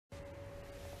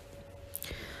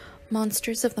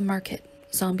Monsters of the Market,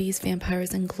 Zombies,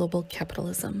 Vampires, and Global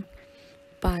Capitalism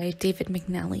by David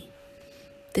McNally.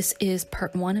 This is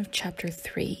part 1 of chapter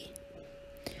 3,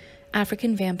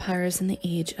 African Vampires in the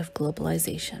Age of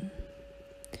Globalization.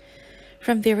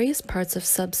 From various parts of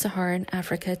sub-Saharan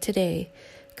Africa today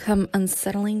come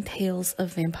unsettling tales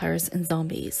of vampires and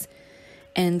zombies,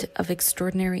 and of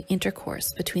extraordinary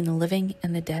intercourse between the living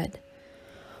and the dead.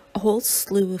 A whole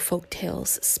slew of folk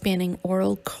tales spanning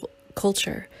oral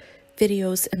culture,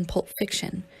 videos, and pulp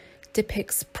fiction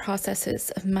depicts processes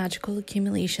of magical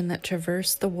accumulation that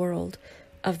traverse the world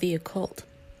of the occult.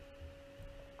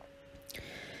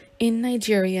 In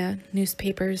Nigeria,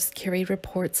 newspapers carry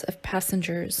reports of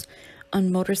passengers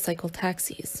on motorcycle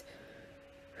taxis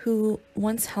who,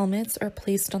 once helmets are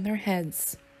placed on their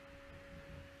heads,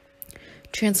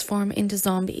 transform into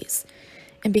zombies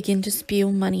and begin to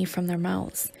spew money from their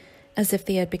mouths as if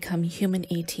they had become human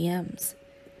ATMs.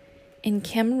 In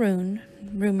Cameroon,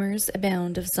 rumors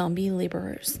abound of zombie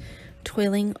laborers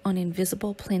toiling on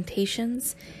invisible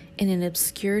plantations in an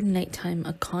obscure nighttime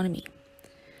economy.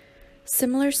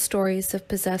 Similar stories of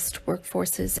possessed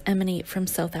workforces emanate from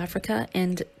South Africa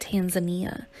and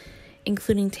Tanzania,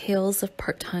 including tales of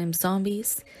part-time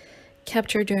zombies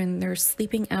captured during their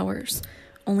sleeping hours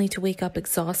only to wake up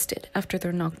exhausted after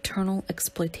their nocturnal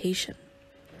exploitation.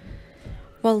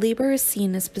 While labor is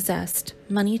seen as possessed,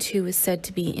 money too is said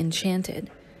to be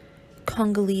enchanted.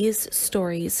 Congolese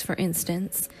stories, for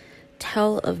instance,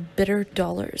 tell of bitter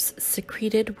dollars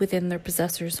secreted within their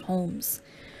possessors' homes,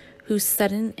 whose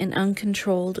sudden and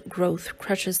uncontrolled growth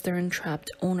crushes their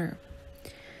entrapped owner.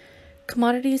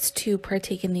 Commodities too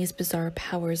partake in these bizarre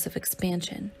powers of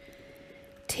expansion.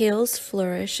 Tales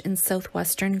flourish in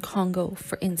southwestern Congo,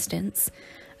 for instance,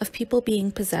 of people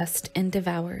being possessed and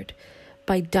devoured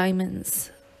by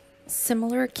diamonds.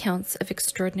 Similar accounts of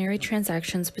extraordinary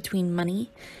transactions between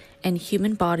money and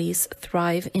human bodies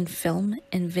thrive in film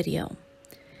and video.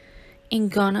 In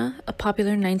Ghana, a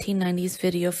popular 1990s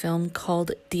video film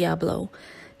called Diablo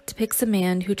depicts a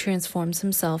man who transforms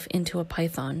himself into a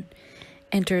python,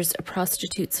 enters a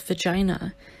prostitute's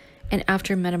vagina, and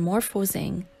after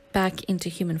metamorphosing back into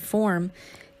human form,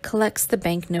 collects the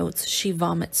banknotes she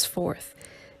vomits forth,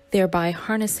 thereby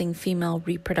harnessing female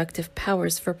reproductive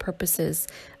powers for purposes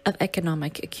of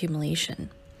economic accumulation.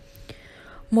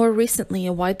 More recently,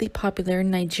 a widely popular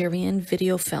Nigerian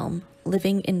video film,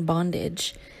 Living in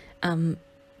Bondage,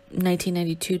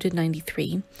 1992 to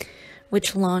 93,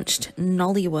 which launched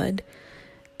Nollywood,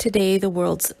 today the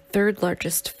world's third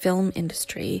largest film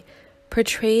industry,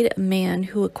 portrayed a man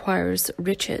who acquires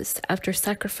riches after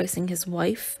sacrificing his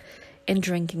wife and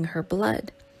drinking her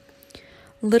blood.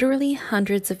 Literally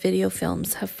hundreds of video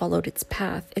films have followed its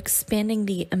path, expanding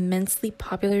the immensely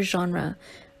popular genre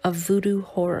of voodoo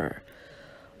horror.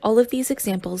 All of these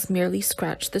examples merely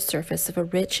scratch the surface of a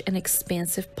rich and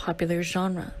expansive popular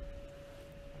genre.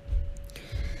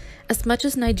 As much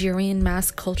as Nigerian mass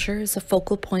culture is a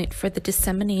focal point for the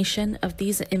dissemination of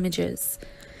these images,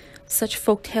 such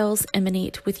folktales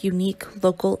emanate with unique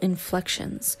local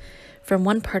inflections from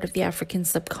one part of the African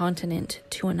subcontinent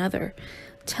to another,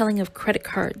 telling of credit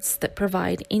cards that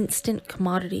provide instant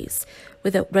commodities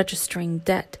without registering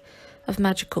debt, of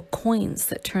magical coins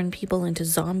that turn people into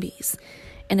zombies,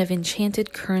 and of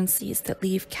enchanted currencies that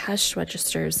leave cash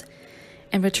registers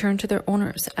and return to their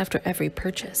owners after every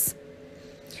purchase.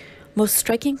 Most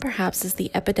striking, perhaps, is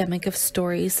the epidemic of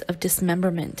stories of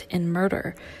dismemberment and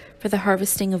murder for the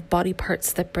harvesting of body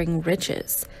parts that bring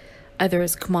riches, either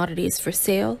as commodities for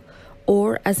sale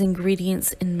or as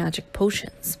ingredients in magic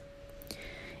potions.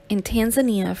 In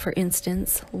Tanzania, for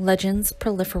instance, legends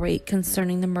proliferate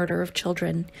concerning the murder of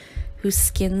children whose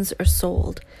skins are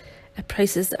sold at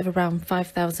prices of around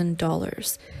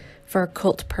 $5,000 for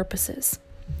occult purposes.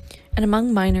 And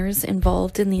among miners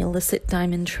involved in the illicit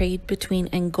diamond trade between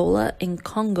Angola and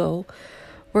Congo,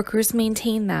 workers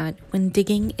maintain that when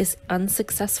digging is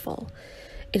unsuccessful,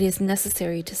 it is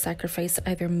necessary to sacrifice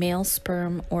either male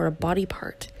sperm or a body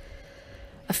part,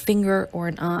 a finger or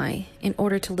an eye, in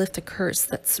order to lift a curse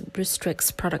that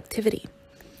restricts productivity.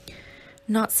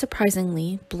 Not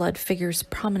surprisingly, blood figures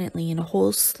prominently in a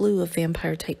whole slew of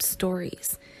vampire-type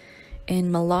stories.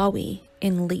 In Malawi,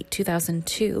 in late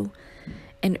 2002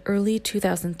 and early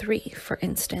 2003, for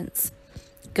instance,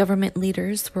 government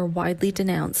leaders were widely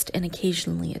denounced and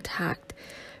occasionally attacked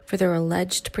for their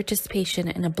alleged participation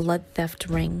in a blood theft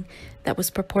ring that was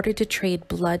purported to trade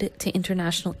blood to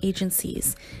international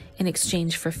agencies in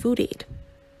exchange for food aid.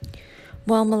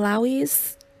 While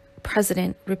Malawi's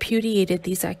president repudiated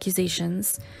these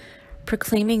accusations,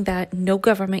 proclaiming that no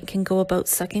government can go about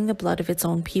sucking the blood of its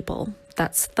own people,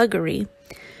 that's thuggery,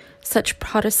 Such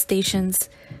protestations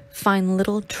find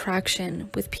little traction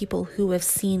with people who have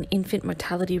seen infant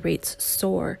mortality rates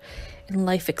soar and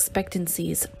life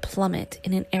expectancies plummet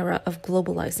in an era of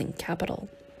globalizing capital.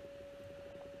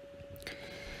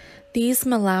 These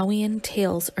Malawian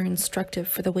tales are instructive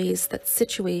for the ways that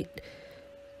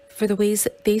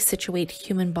they situate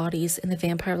human bodies in the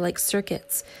vampire-like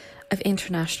circuits of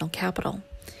international capital.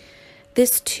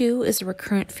 This, too, is a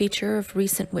recurrent feature of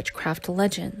recent witchcraft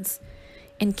legends.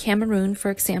 In Cameroon,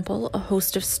 for example, a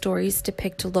host of stories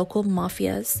depict local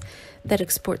mafias that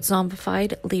export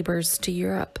zombified laborers to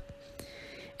Europe.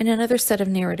 In another set of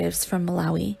narratives from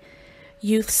Malawi,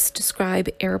 youths describe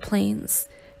airplanes,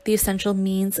 the essential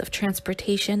means of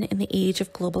transportation in the age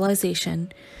of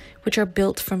globalization, which are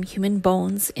built from human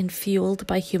bones and fueled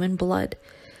by human blood.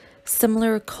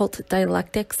 Similar occult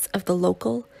dialectics of the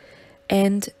local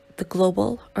and the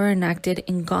global are enacted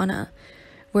in Ghana,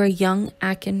 where a young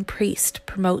Akan priest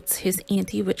promotes his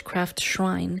anti-witchcraft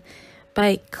shrine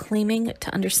by claiming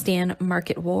to understand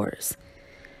market wars,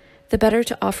 the better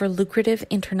to offer lucrative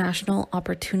international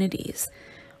opportunities,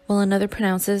 while another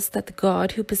pronounces that the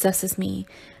God who possesses me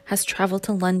has traveled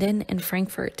to London and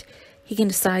Frankfurt. He can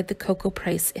decide the cocoa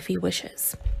price if he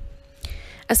wishes.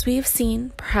 As we have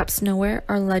seen, perhaps nowhere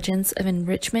are legends of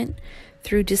enrichment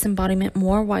through disembodiment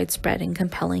more widespread and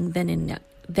compelling than in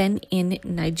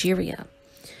Nigeria.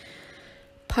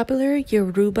 Popular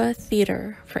Yoruba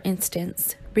theater, for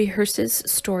instance, rehearses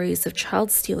stories of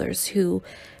child stealers who,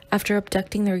 after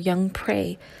abducting their young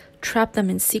prey, trap them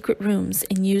in secret rooms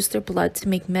and use their blood to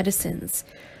make medicines,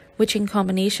 which in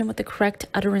combination with the correct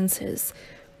utterances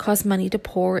cause money to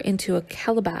pour into a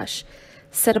calabash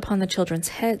set upon the children's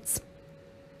heads.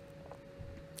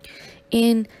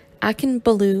 In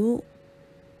Akinbalu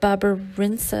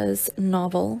Babarinsa's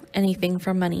novel, Anything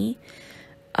for Money,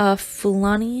 a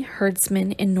Fulani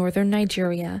herdsman in northern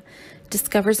Nigeria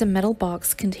discovers a metal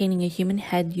box containing a human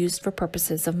head used for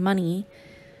purposes of money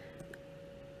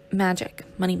magic.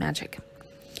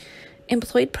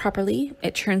 Employed properly,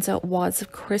 it churns out wads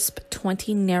of crisp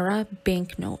 20 Naira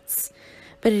banknotes,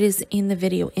 but it is in the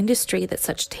video industry that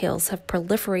such tales have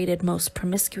proliferated most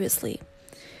promiscuously.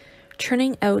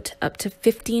 Churning out up to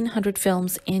 1,500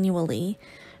 films annually,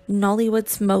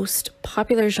 Nollywood's most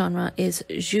popular genre is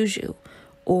juju,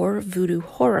 or voodoo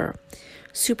horror,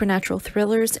 supernatural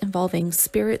thrillers involving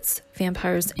spirits,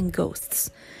 vampires, and ghosts,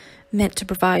 meant to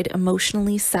provide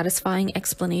emotionally satisfying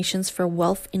explanations for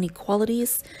wealth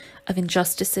inequalities of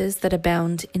injustices that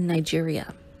abound in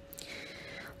Nigeria.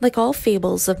 Like all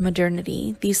fables of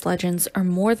modernity, these legends are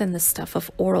more than the stuff of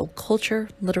oral culture,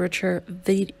 literature,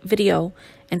 video,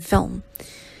 and film.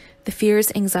 The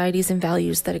fears, anxieties, and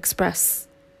values that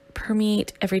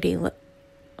permeate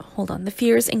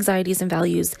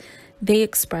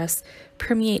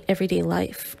everyday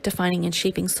life, defining and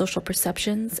shaping social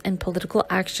perceptions and political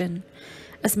action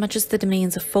as much as the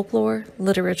domains of folklore,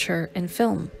 literature, and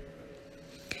film.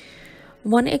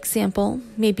 One example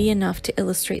may be enough to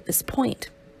illustrate this point.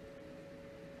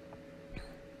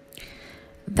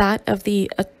 That of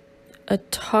the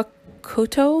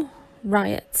Atakoto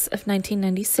riots of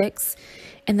 1996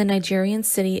 in the Nigerian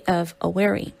city of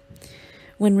Owerri,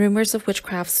 when rumors of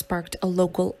witchcraft sparked a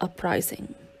local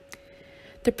uprising.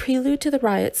 The prelude to the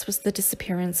riots was the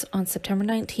disappearance on September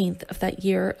 19th of that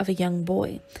year of a young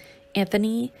boy,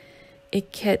 Anthony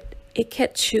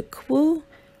Ikechukwu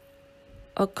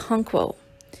Okonkwo,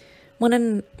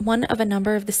 one of a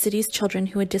number of the city's children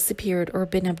who had disappeared or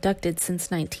been abducted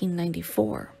since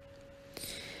 1994.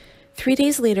 3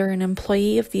 days later, an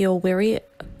employee of the Owerri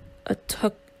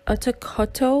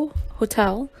Atakoto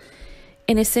Hotel,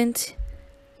 Innocent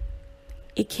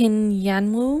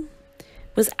Ikinyanwu,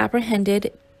 was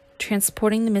apprehended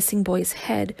transporting the missing boy's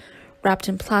head wrapped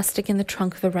in plastic in the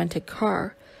trunk of a rented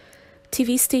car.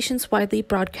 TV stations widely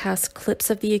broadcast clips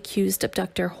of the accused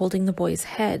abductor holding the boy's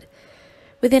head.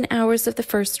 Within hours of the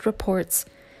first reports,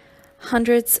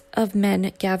 hundreds of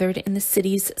men gathered in the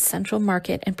city's central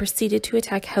market and proceeded to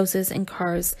attack houses and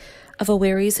cars of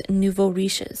Owerri's nouveau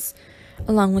riches,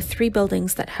 along with 3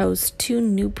 buildings that housed 2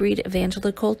 new breed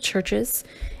evangelical churches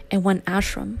and 1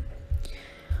 ashram.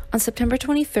 On September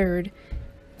 23rd,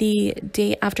 the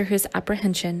day after his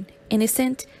apprehension,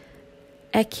 Innocent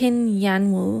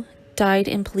Ekinyanwu died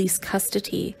in police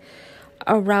custody,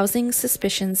 arousing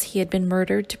suspicions he had been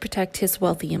murdered to protect his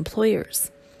wealthy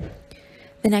employers.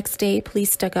 The next day,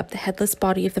 police dug up the headless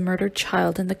body of the murdered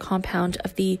child in the compound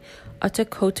of the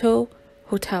Atakoto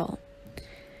Hotel.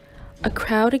 A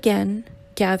crowd again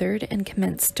gathered and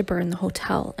commenced to burn the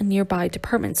hotel, a nearby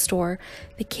department store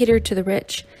that catered to the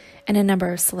rich, and a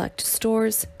number of select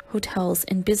stores, hotels,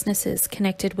 and businesses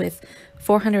connected with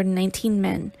 419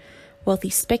 men, wealthy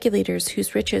speculators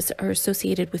whose riches are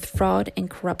associated with fraud and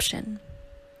corruption.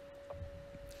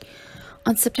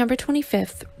 On September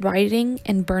 25th, rioting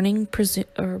and burning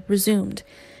resumed,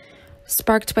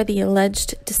 sparked by the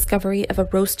alleged discovery of a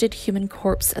roasted human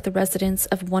corpse at the residence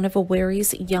of one of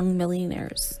Owerri's young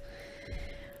millionaires,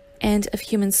 and of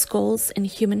human skulls and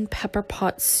human pepper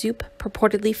pot soup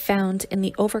purportedly found in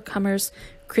the Overcomers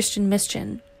Christian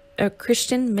Mission, a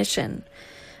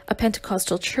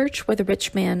Pentecostal church where the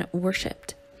rich man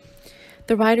worshipped.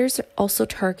 The rioters also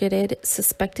targeted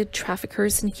suspected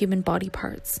traffickers in human body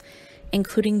parts,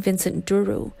 including Vincent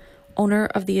Duru, owner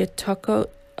of the Atokoto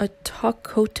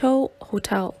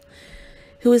Hotel,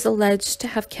 who is alleged to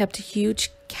have kept a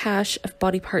huge cache of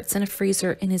body parts in a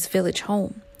freezer in his village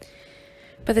home.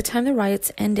 By the time the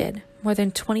riots ended, more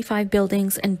than 25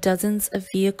 buildings and dozens of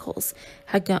vehicles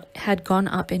had gone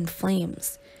up in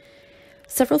flames.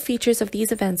 Several features of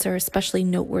these events are especially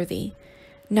noteworthy.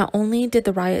 Not only did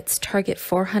the riots target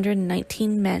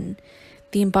 419 men,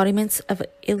 the embodiments of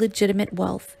illegitimate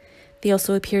wealth, they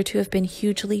also appear to have been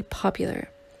hugely popular.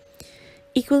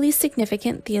 Equally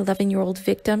significant, the 11-year-old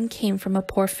victim came from a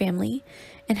poor family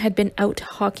and had been out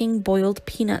hawking boiled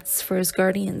peanuts for his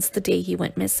guardians the day he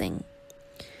went missing.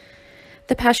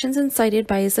 The passions incited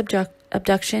by his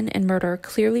abduction and murder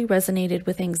clearly resonated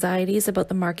with anxieties about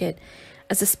the market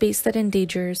as a space that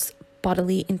endangers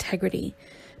bodily integrity,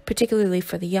 particularly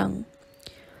for the young.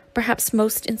 Perhaps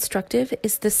most instructive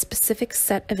is the specific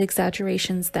set of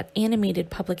exaggerations that animated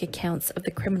public accounts of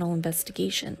the criminal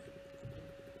investigation.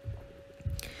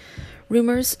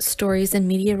 Rumors, stories, and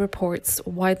media reports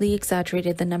widely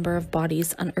exaggerated the number of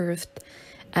bodies unearthed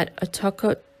at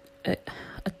Atokoto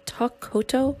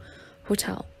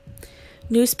Hotel.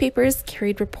 Newspapers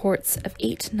carried reports of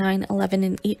 8, 9, 11,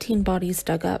 and 18 bodies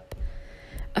dug up.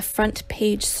 A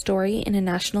front-page story in a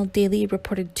national daily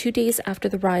reported 2 days after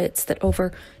the riots that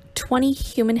over 20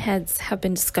 human heads have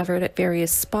been discovered at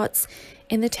various spots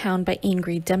in the town by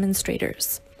angry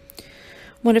demonstrators.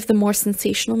 One of the more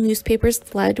sensational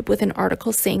newspapers led with an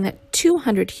article saying that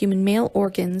 200 human male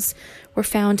organs were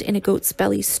found in a goat's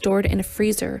belly stored in a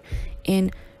freezer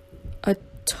in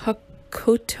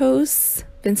Atokoto's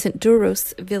Vincent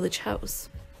Duro's village house.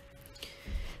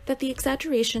 That the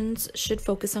exaggerations should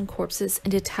focus on corpses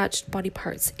and detached body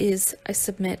parts is, I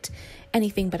submit,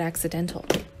 anything but accidental.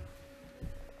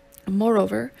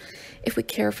 Moreover, if we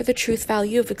care for the truth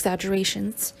value of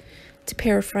exaggerations, to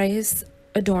paraphrase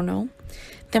Adorno,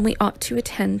 then we ought to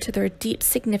attend to their deep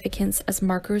significance as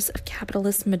markers of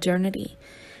capitalist modernity,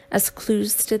 as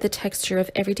clues to the texture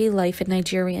of everyday life in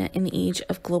Nigeria in the age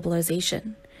of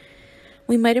globalization.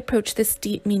 We might approach this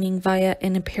deep meaning via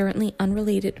an apparently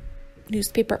unrelated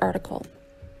newspaper article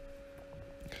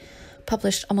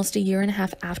published almost a year and a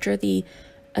half after the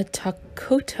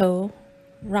Atokoto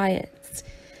riots,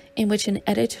 in which an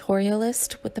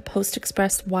editorialist with the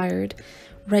Post-Express Wired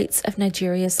writes of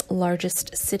Nigeria's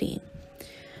largest city.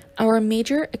 Our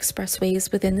major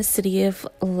expressways within the city of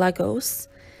Lagos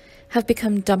have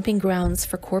become dumping grounds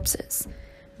for corpses,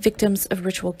 victims of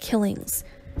ritual killings.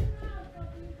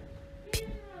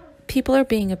 People are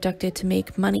being abducted to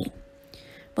make money.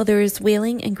 While there is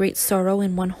wailing and great sorrow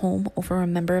in one home over a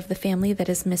member of the family that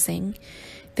is missing,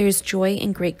 there is joy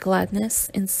and great gladness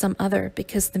in some other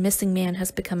because the missing man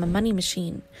has become a money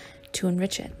machine to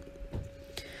enrich it.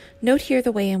 Note here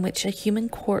the way in which a human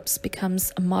corpse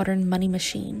becomes a modern money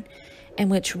machine, in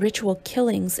which ritual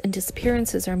killings and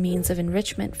disappearances are means of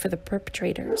enrichment for the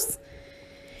perpetrators.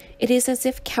 It is as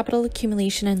if capital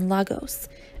accumulation in Lagos,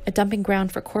 a dumping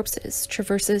ground for corpses,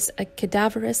 traverses a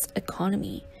cadaverous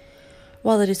economy.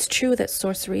 While it is true that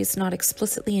sorcery is not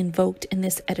explicitly invoked in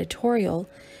this editorial,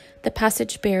 the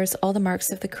passage bears all the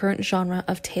marks of the current genre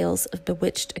of tales of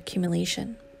bewitched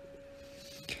accumulation.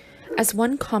 As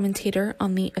one commentator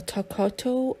on the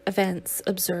Atokoto events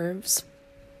observes,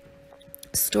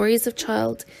 stories of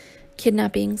child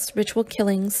kidnappings, ritual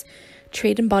killings,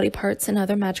 trade in body parts, and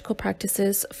other magical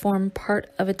practices form part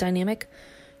of a dynamic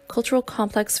cultural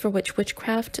complex for which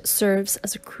witchcraft serves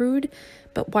as a crude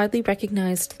but widely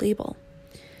recognized label.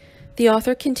 The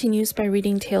author continues by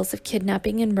reading tales of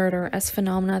kidnapping and murder as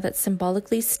phenomena that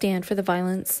symbolically stand for the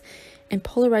violence and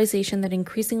polarization that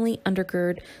increasingly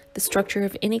undergird the structure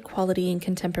of inequality in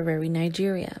contemporary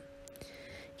Nigeria.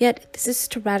 Yet, this is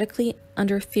to radically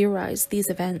under-theorize these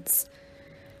events.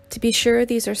 To be sure,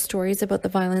 these are stories about the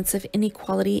violence of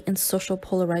inequality and social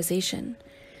polarization,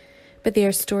 but they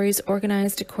are stories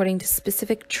organized according to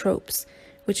specific tropes,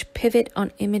 which pivot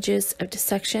on images of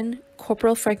dissection,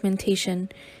 corporal fragmentation,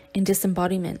 and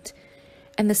disembodiment,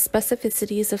 and the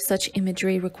specificities of such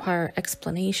imagery require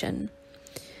explanation.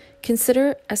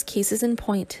 Consider as cases in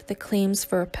point the claims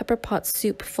for a pepper pot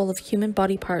soup full of human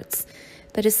body parts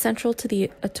that is central to the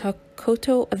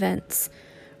Otokoto events,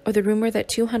 or the rumor that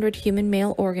 200 human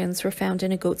male organs were found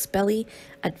in a goat's belly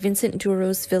at Vincent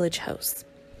Duro's village house.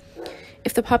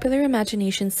 If the popular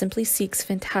imagination simply seeks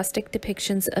fantastic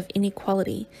depictions of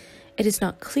inequality, it is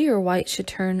not clear why it should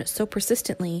turn so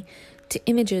persistently to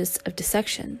images of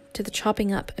dissection, to the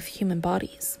chopping up of human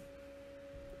bodies.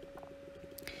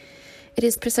 It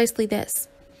is precisely this,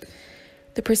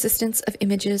 the persistence of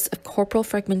images of corporal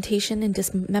fragmentation and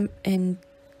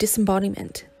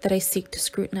disembodiment, that I seek to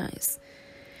scrutinize.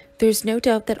 There is no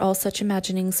doubt that all such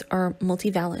imaginings are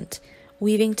multivalent,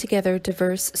 weaving together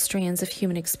diverse strands of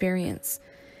human experience,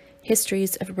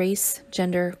 histories of race,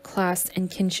 gender, class,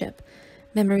 and kinship,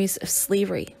 memories of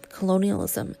slavery,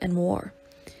 colonialism, and war,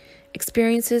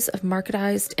 experiences of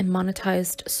marketized and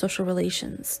monetized social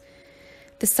relations,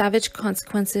 the savage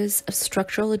consequences of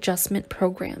structural adjustment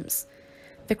programs,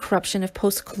 the corruption of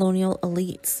post-colonial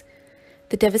elites,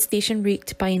 the devastation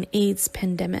wreaked by an AIDS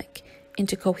pandemic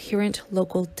into coherent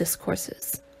local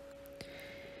discourses.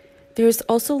 There is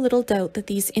also little doubt that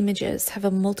these images have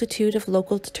a multitude of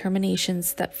local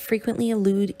determinations that frequently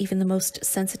elude even the most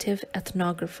sensitive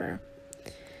ethnographer.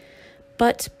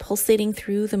 But pulsating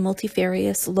through the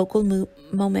multifarious local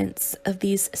moments of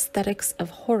these aesthetics of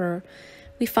horror,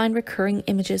 we find recurring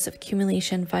images of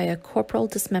accumulation via corporal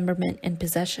dismemberment and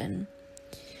possession.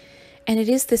 And it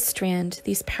is this strand,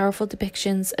 these powerful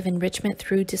depictions of enrichment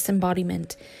through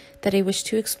disembodiment, that I wish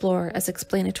to explore as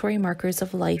explanatory markers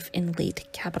of life in late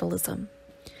capitalism.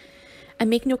 I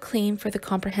make no claim for the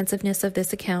comprehensiveness of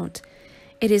this account.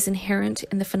 It is inherent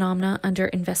in the phenomena under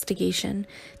investigation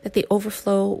that they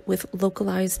overflow with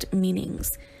localized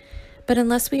meanings. But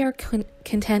unless we are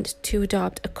content to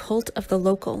adopt a cult of the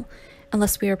local,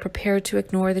 unless we are prepared to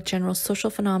ignore the general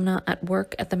social phenomena at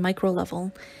work at the micro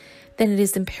level, then it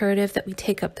is imperative that we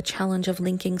take up the challenge of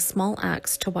linking small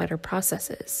acts to wider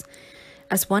processes.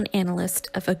 As one analyst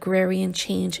of agrarian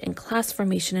change and class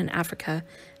formation in Africa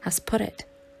has put it.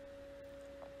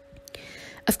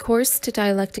 Of course, to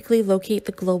dialectically locate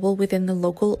the global within the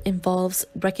local involves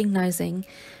recognizing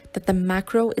that the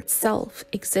macro itself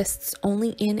exists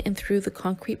only in and through the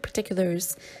concrete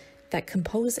particulars that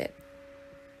compose it.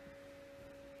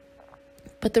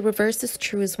 But the reverse is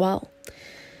true as well.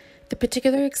 The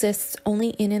particular exists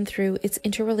only in and through its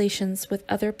interrelations with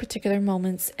other particular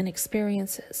moments and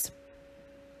experiences.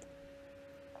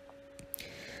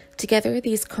 Together,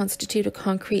 these constitute a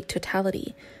concrete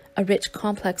totality, a rich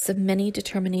complex of many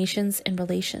determinations and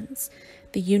relations,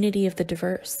 the unity of the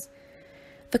diverse.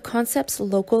 The concepts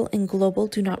local and global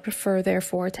do not refer,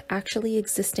 therefore, to actually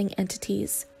existing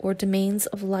entities or domains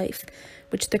of life,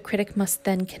 which the critic must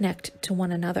then connect to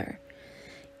one another.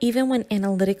 Even when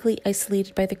analytically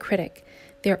isolated by the critic,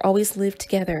 they are always lived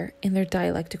together in their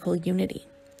dialectical unity.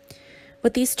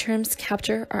 What these terms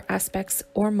capture are aspects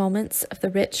or moments of the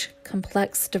rich,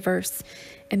 complex, diverse,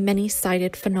 and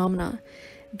many-sided phenomena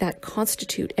that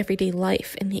constitute everyday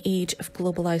life in the age of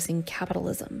globalizing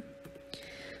capitalism.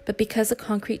 But because a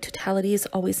concrete totality is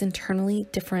always internally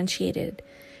differentiated,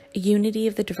 a unity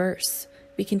of the diverse,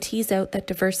 we can tease out that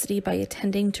diversity by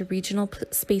attending to regional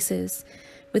spaces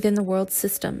within the world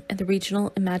system and the regional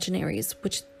imaginaries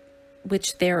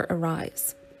which there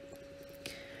arise.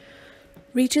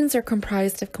 Regions are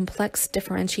comprised of complex,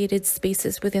 differentiated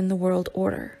spaces within the world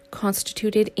order,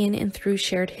 constituted in and through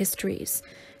shared histories,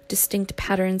 distinct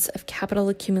patterns of capital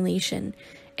accumulation,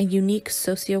 and unique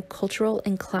socio-cultural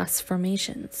and class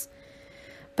formations.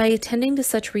 By attending to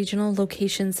such regional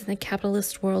locations in the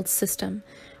capitalist world system,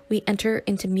 we enter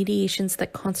into mediations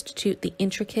that constitute the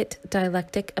intricate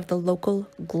dialectic of the local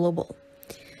global.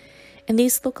 And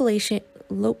these locations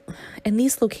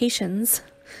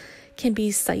can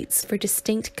be sites for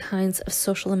distinct kinds of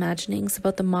social imaginings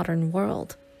about the modern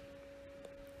world.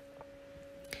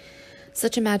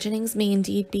 Such imaginings may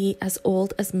indeed be as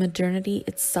old as modernity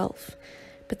itself,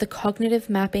 but the cognitive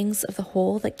mappings of the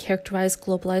whole that characterize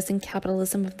globalizing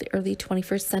capitalism of the early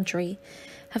 21st century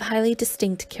have highly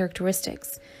distinct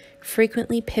characteristics,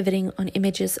 frequently pivoting on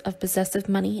images of possessive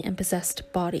money and possessed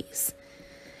bodies.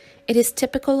 It is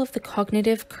typical of the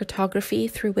cognitive cartography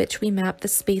through which we map the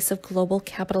space of global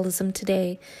capitalism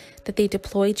today that they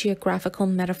deploy geographical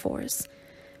metaphors,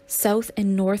 south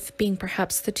and north being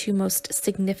perhaps the two most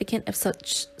significant of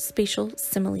such spatial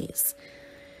similes.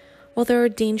 While there are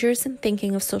dangers in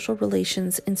thinking of social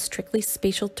relations in strictly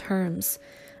spatial terms,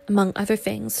 among other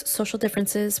things, social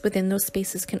differences within those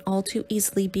spaces can all too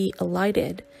easily be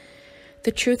elided.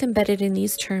 The truth embedded in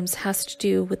these terms has to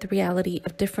do with the reality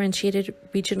of differentiated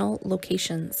regional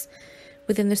locations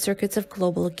within the circuits of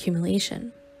global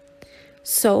accumulation.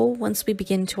 So, once we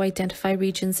begin to identify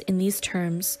regions in these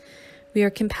terms, we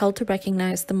are compelled to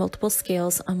recognize the multiple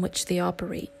scales on which they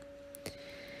operate.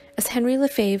 As Henry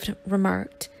Lefebvre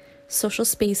remarked, social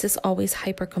space is always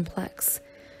hypercomplex,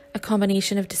 a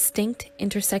combination of distinct,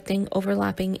 intersecting,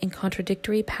 overlapping, and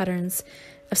contradictory patterns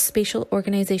of spatial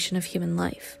organization of human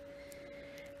life.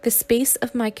 The space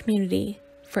of my community,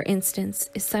 for instance,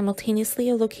 is simultaneously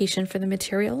a location for the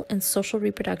material and social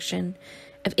reproduction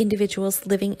of individuals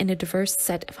living in a diverse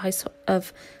set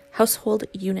of household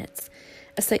units,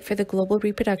 a site for the global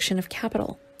reproduction of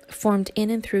capital, formed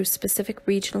in and through specific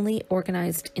regionally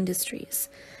organized industries,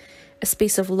 a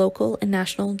space of local and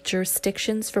national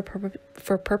jurisdictions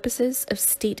for purposes of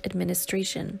state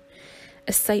administration,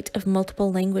 a site of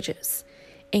multiple languages.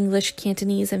 English,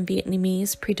 Cantonese, and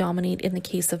Vietnamese predominate in the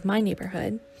case of my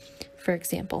neighborhood, for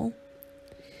example,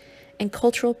 and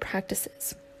cultural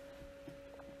practices.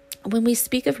 When we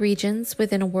speak of regions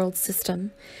within a world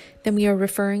system, then we are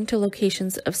referring to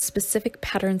locations of specific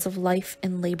patterns of life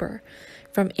and labor,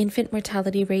 from infant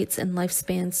mortality rates and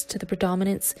lifespans to the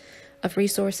predominance of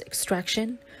resource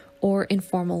extraction or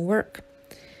informal work.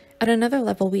 At another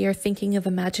level, we are thinking of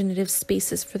imaginative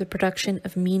spaces for the production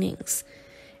of meanings.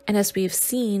 And as we have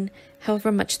seen,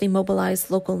 however much they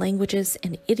mobilize local languages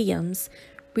and idioms,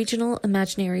 regional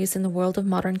imaginaries in the world of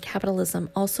modern capitalism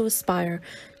also aspire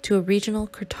to a regional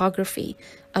cartography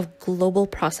of global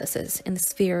processes in the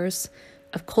spheres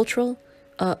of culture,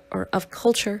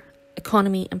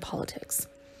 economy, and politics.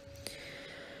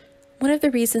 One of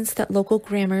the reasons that local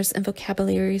grammars and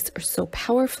vocabularies are so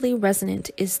powerfully resonant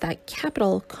is that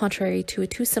capital, contrary to a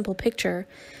too simple picture,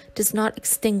 does not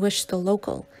extinguish the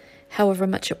local, however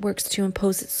much it works to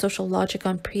impose its social logic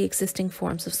on pre-existing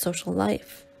forms of social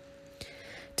life.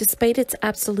 Despite its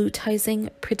absolutizing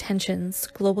pretensions,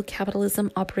 global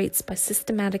capitalism operates by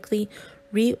systematically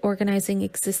reorganizing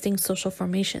existing social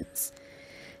formations,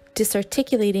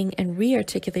 disarticulating and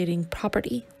rearticulating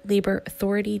property, labor,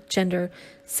 authority, gender,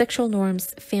 sexual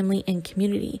norms, family, and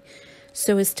community,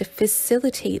 so as to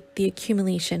facilitate the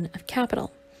accumulation of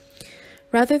capital.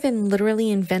 Rather than literally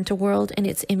invent a world in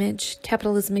its image,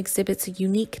 capitalism exhibits a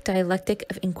unique dialectic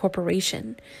of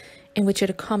incorporation, in which it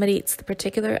accommodates the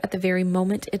particular at the very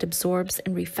moment it absorbs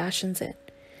and refashions it.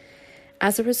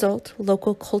 As a result,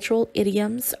 local cultural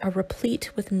idioms are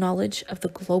replete with knowledge of the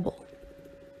global.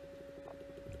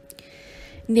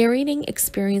 Narrating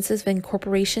experiences of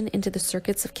incorporation into the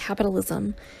circuits of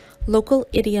capitalism, local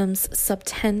idioms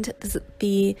subtend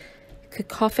the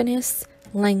cacophonous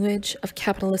language of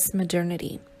capitalist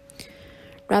modernity.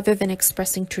 Rather than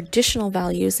expressing traditional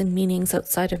values and meanings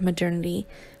outside of modernity,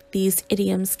 these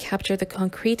idioms capture the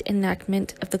concrete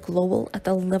enactment of the global at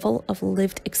the level of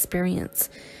lived experience,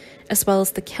 as well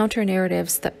as the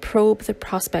counter-narratives that probe the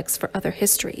prospects for other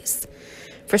histories,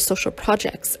 for social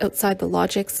projects outside the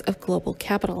logics of global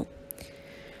capital.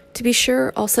 To be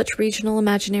sure, all such regional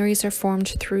imaginaries are formed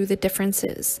through the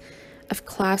differences of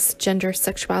class, gender,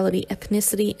 sexuality,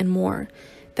 ethnicity, and more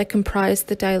that comprise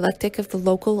the dialectic of the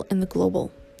local and the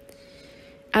global.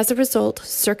 As a result,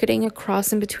 circuiting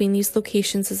across and between these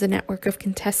locations is a network of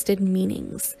contested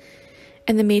meanings,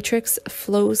 and the matrix of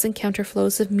flows and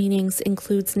counterflows of meanings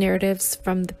includes narratives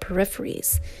from the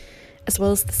peripheries, as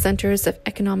well as the centers of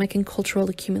economic and cultural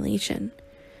accumulation.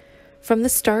 From the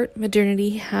start,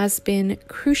 modernity has been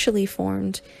crucially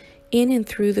formed in and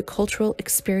through the cultural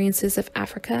experiences of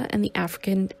Africa and the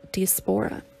African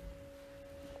diaspora.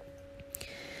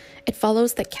 It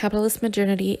follows that capitalist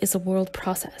modernity is a world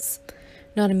process,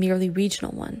 not a merely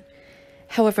regional one,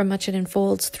 however much it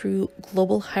unfolds through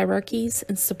global hierarchies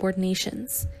and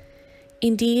subordinations.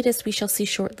 Indeed, as we shall see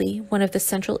shortly, one of the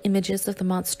central images of the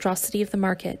monstrosity of the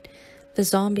market, the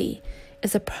zombie,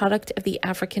 is a product of the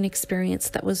African experience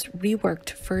that was reworked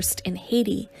first in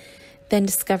Haiti, then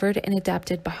discovered and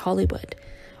adapted by Hollywood,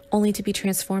 only to be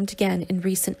transformed again in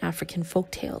recent African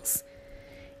folktales.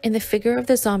 In the figure of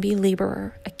the zombie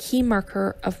laborer, a key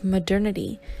marker of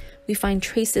modernity, we find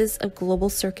traces of global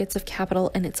circuits of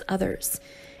capital and its others,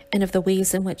 and of the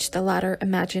ways in which the latter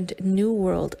imagined a new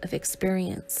world of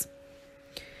experience.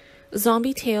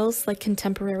 Zombie tales, like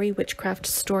contemporary witchcraft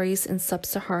stories in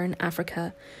sub-Saharan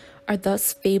Africa, are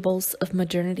thus fables of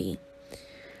modernity.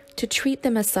 To treat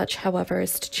them as such, however,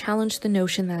 is to challenge the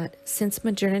notion that, since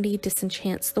modernity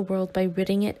disenchants the world by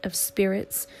ridding it of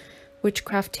spirits,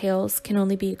 witchcraft tales can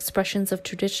only be expressions of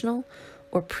traditional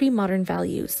or pre-modern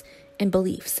values and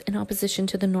beliefs in opposition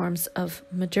to the norms of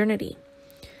modernity.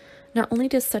 Not only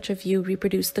does such a view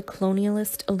reproduce the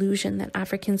colonialist illusion that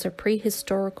Africans are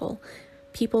prehistorical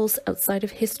peoples outside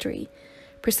of history,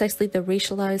 precisely the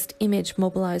racialized image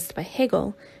mobilized by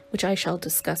Hegel, which I shall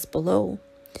discuss below,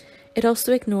 it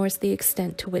also ignores the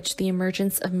extent to which the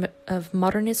emergence of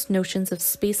modernist notions of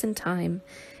space and time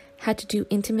had to do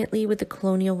intimately with the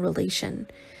colonial relation,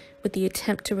 with the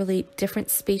attempt to relate different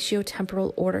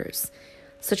spatio-temporal orders,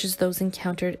 such as those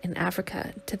encountered in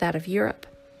Africa, to that of Europe.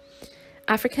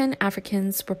 Africa and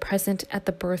Africans were present at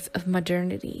the birth of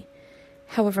modernity,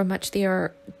 however much they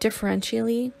are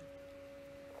differentially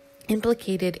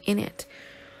implicated in it.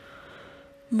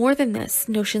 More than this,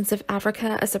 notions of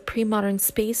Africa as a pre-modern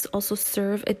space also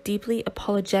serve a deeply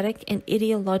apologetic and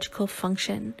ideological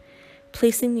function,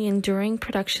 placing the enduring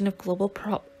production of global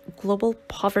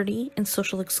poverty and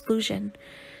social exclusion,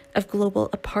 of global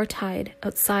apartheid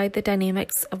outside the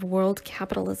dynamics of world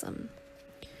capitalism.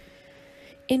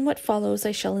 In what follows,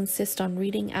 I shall insist on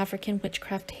reading African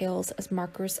witchcraft tales as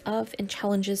markers of and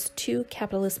challenges to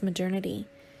capitalist modernity.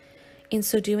 In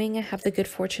so doing, I have the good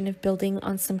fortune of building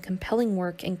on some compelling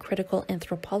work in critical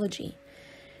anthropology,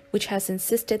 which has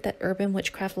insisted that urban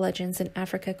witchcraft legends in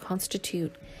Africa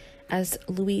constitute, as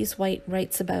Louise White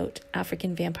writes about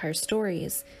African vampire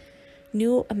stories,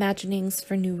 new imaginings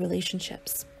for new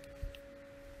relationships.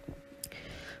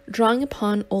 Drawing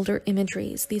upon older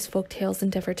imageries, these folktales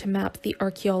endeavor to map the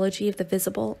archaeology of the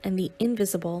visible and the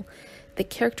invisible that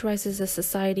characterizes a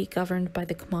society governed by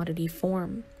the commodity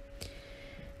form.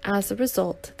 As a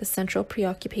result, the central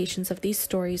preoccupations of these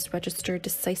stories register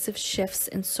decisive shifts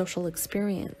in social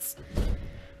experience.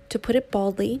 To put it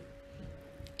baldly,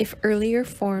 if earlier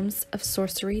forms of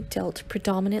sorcery dealt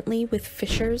predominantly with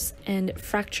fissures and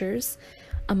fractures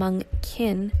among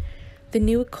kin, the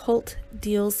new occult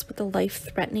deals with the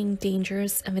life-threatening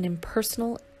dangers of an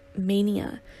impersonal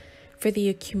mania for the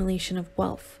accumulation of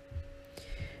wealth.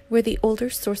 Where the older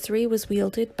sorcery was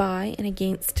wielded by and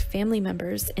against family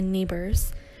members and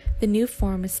neighbors, the new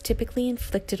form is typically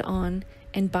inflicted on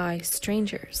and by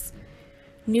strangers.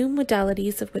 New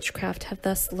modalities of witchcraft have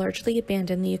thus largely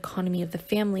abandoned the economy of the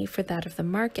family for that of the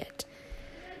market.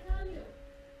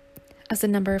 As a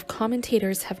number of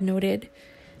commentators have noted,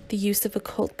 the use of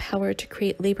occult power to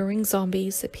create laboring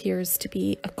zombies appears to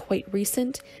be a quite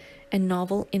recent and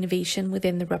novel innovation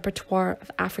within the repertoire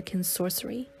of African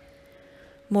sorcery.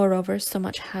 Moreover, so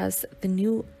much has the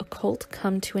new occult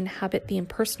come to inhabit the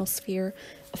impersonal sphere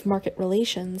of market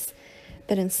relations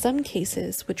that in some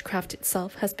cases witchcraft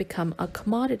itself has become a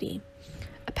commodity,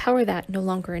 a power that, no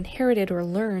longer inherited or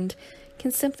learned,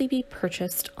 can simply be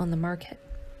purchased on the market.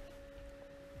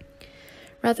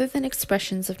 Rather than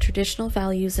expressions of traditional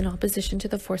values in opposition to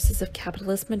the forces of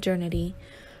capitalist modernity,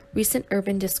 recent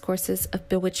urban discourses of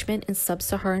bewitchment in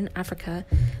sub-Saharan Africa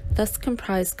thus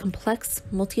comprise complex,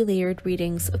 multi-layered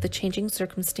readings of the changing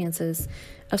circumstances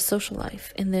of social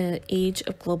life in the age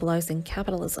of globalizing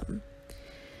capitalism.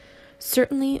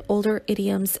 Certainly, older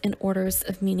idioms and orders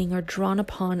of meaning are drawn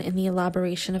upon in the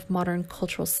elaboration of modern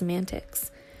cultural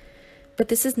semantics, but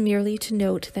this is merely to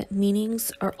note that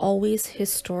meanings are always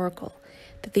historical,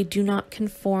 that they do not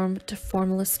conform to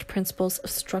formalist principles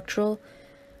of structural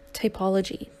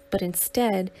typology, but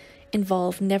instead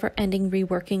involve never-ending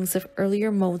reworkings of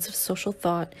earlier modes of social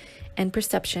thought and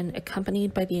perception,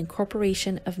 accompanied by the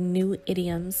incorporation of new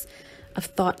idioms of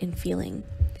thought and feeling.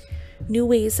 New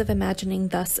ways of imagining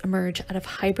thus emerge out of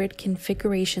hybrid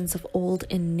configurations of old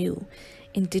and new,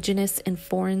 indigenous and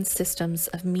foreign systems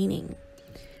of meaning.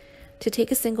 To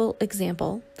take a single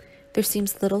example, there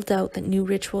seems little doubt that new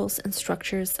rituals and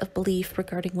structures of belief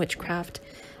regarding witchcraft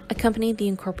accompanied the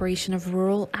incorporation of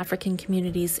rural African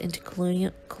communities into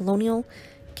colonial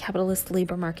capitalist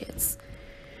labor markets.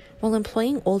 While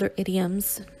employing older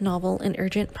idioms, novel and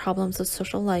urgent problems of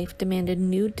social life demanded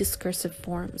new discursive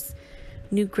forms,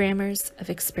 new grammars of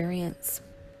experience.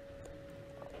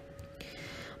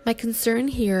 My concern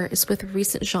here is with a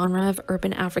recent genre of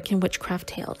urban African witchcraft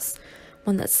tales,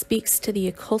 one that speaks to the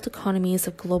occult economies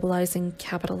of globalizing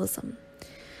capitalism.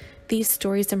 These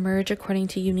stories emerge according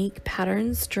to unique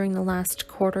patterns during the last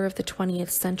quarter of the 20th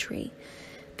century,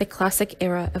 the classic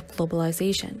era of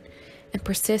globalization, and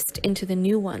persist into the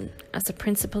new one as a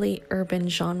principally urban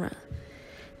genre.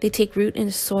 They take root in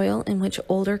a soil in which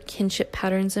older kinship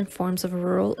patterns and forms of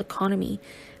rural economy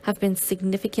have been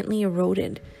significantly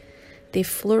eroded. They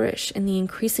flourish in the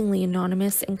increasingly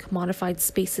anonymous and commodified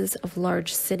spaces of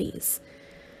large cities.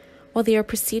 While they are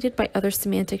preceded by other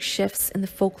semantic shifts in the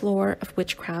folklore of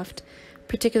witchcraft,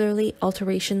 particularly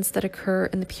alterations that occur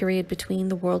in the period between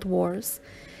the world wars,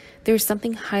 there is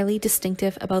something highly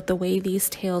distinctive about the way these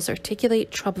tales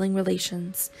articulate troubling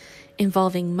relations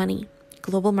involving money,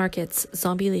 global markets,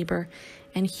 zombie labor,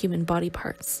 and human body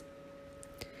parts.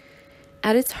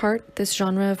 At its heart, this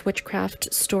genre of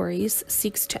witchcraft stories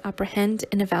seeks to apprehend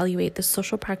and evaluate the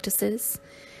social practices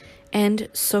and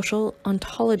social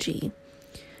ontology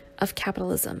of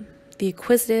capitalism, the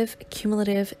acquisitive,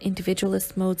 accumulative,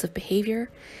 individualist modes of behavior,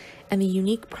 and the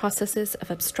unique processes of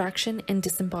abstraction and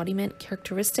disembodiment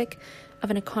characteristic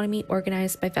of an economy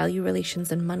organized by value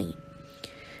relations and money.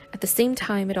 At the same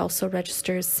time, it also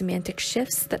registers semantic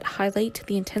shifts that highlight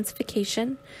the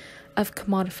intensification of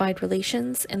commodified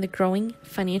relations and the growing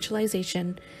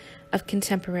financialization of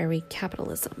contemporary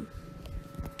capitalism.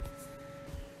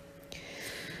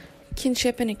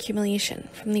 Kinship and accumulation,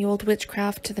 from the old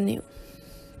witchcraft to the new.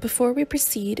 Before we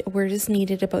proceed, a word is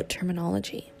needed about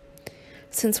terminology.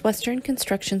 Since Western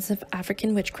constructions of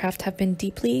African witchcraft have been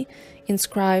deeply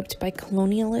inscribed by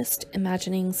colonialist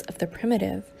imaginings of the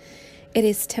primitive, it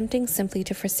is tempting simply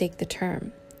to forsake the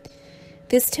term.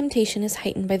 This temptation is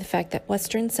heightened by the fact that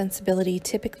Western sensibility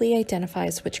typically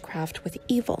identifies witchcraft with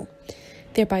evil,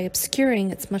 thereby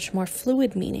obscuring its much more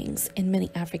fluid meanings in many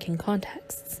African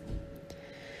contexts.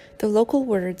 The local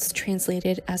words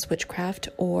translated as witchcraft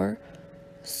or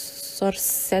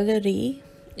sorcellerie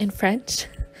in French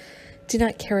do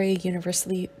not carry a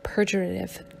universally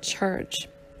pejorative charge.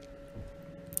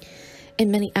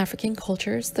 In many African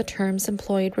cultures, the terms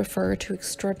employed refer to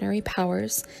extraordinary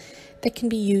powers that can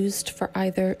be used for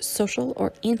either social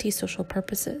or antisocial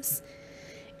purposes.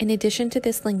 In addition to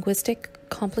this linguistic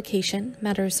complication,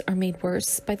 matters are made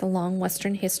worse by the long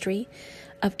Western history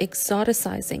of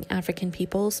exoticizing African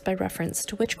peoples by reference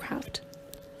to witchcraft.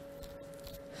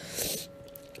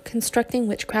 Constructing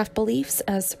witchcraft beliefs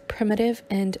as primitive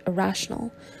and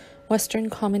irrational, Western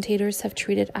commentators have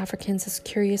treated Africans as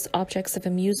curious objects of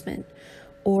amusement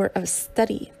or of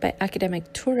study by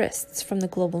academic tourists from the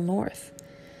global north.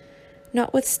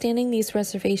 Notwithstanding these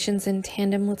reservations, in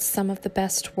tandem with some of the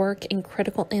best work in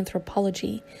critical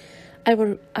anthropology, I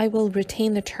will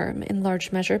retain the term in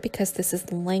large measure because this is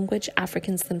the language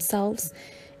Africans themselves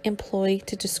employ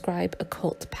to describe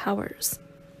occult powers.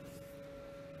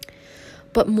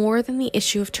 But more than the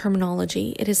issue of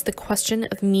terminology, it is the question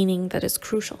of meaning that is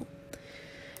crucial.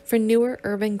 For newer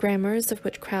urban grammars of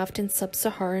witchcraft in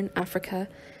sub-Saharan Africa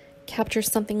capture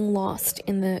something lost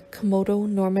in the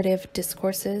commodo-normative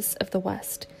discourses of the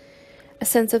West, a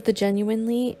sense of the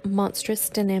genuinely monstrous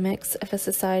dynamics of a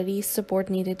society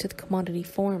subordinated to the commodity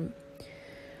form.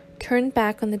 Turned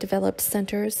back on the developed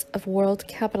centers of world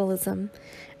capitalism,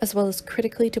 as well as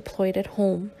critically deployed at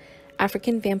home,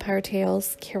 African vampire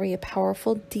tales carry a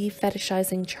powerful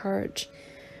de-fetishizing charge,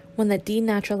 one that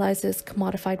denaturalizes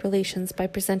commodified relations by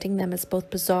presenting them as both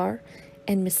bizarre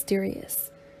and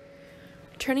mysterious.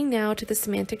 Turning now to the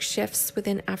semantic shifts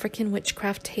within African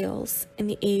witchcraft tales in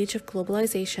the age of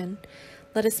globalization,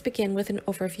 let us begin with an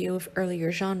overview of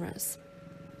earlier genres.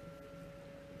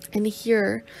 And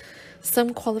here,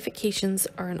 some qualifications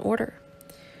are in order.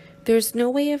 There is no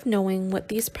way of knowing what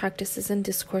these practices and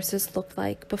discourses looked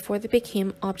like before they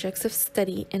became objects of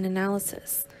study and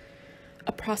analysis,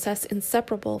 a process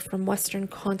inseparable from Western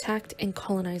contact and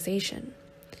colonization.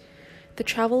 The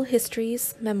travel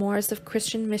histories, memoirs of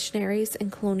Christian missionaries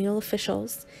and colonial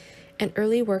officials, and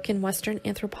early work in Western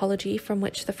anthropology from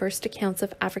which the first accounts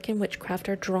of African witchcraft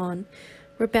are drawn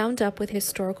were bound up with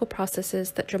historical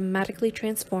processes that dramatically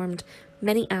transformed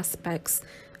many aspects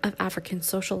of African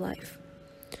social life.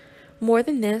 More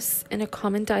than this, in a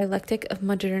common dialectic of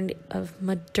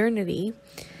modernity,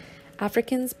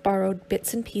 Africans borrowed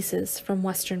bits and pieces from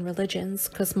Western religions,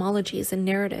 cosmologies, and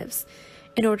narratives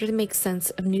in order to make sense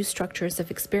of new structures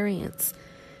of experience,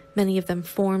 many of them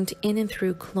formed in and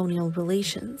through colonial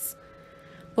relations.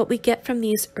 What we get from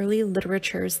these early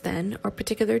literatures, then, are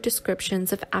particular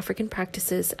descriptions of African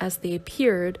practices as they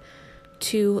appeared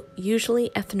to usually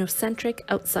ethnocentric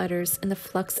outsiders in the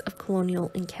flux of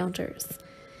colonial encounters.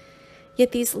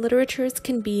 Yet these literatures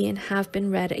can be and have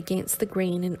been read against the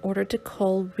grain in order to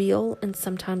cull real and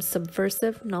sometimes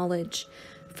subversive knowledge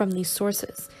from these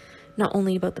sources, not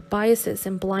only about the biases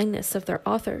and blindness of their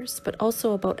authors, but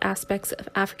also about aspects of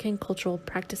African cultural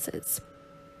practices.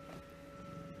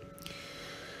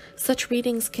 Such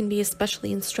readings can be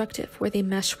especially instructive where they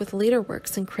mesh with later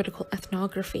works in critical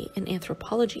ethnography and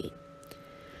anthropology.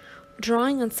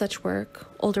 Drawing on such work,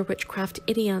 older witchcraft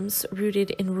idioms rooted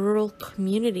in rural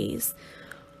communities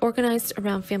organized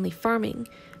around family farming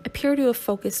appear to have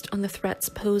focused on the threats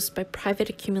posed by private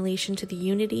accumulation to the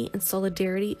unity and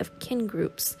solidarity of kin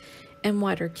groups and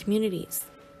wider communities.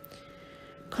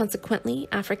 Consequently,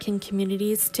 African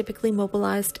communities typically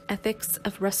mobilized ethics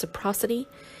of reciprocity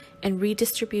and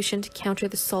redistribution to counter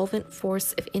the solvent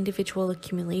force of individual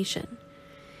accumulation.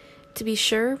 To be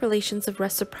sure, relations of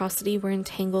reciprocity were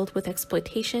entangled with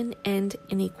exploitation and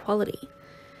inequality.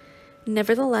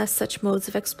 Nevertheless, such modes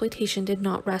of exploitation did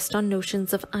not rest on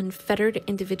notions of unfettered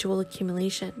individual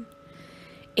accumulation.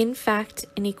 In fact,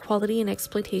 inequality and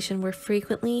exploitation were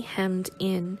frequently hemmed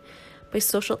in by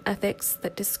social ethics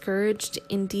that discouraged,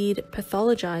 indeed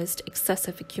pathologized,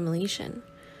 excessive accumulation.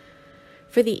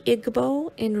 For the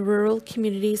Igbo in rural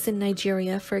communities in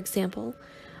Nigeria, for example,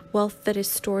 wealth that is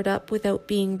stored up without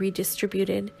being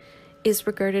redistributed is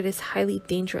regarded as highly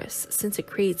dangerous, since it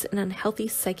creates an unhealthy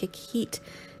psychic heat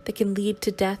that can lead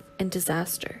to death and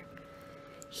disaster.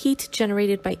 Heat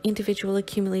generated by individual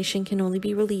accumulation can only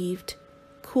be relieved,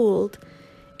 cooled,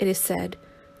 it is said,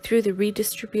 through the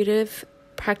redistributive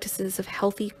practices of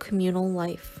healthy communal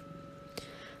life.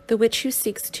 The witch who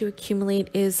seeks to accumulate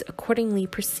is accordingly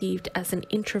perceived as an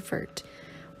introvert,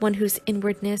 one whose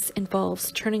inwardness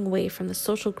involves turning away from the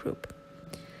social group.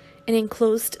 An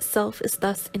enclosed self is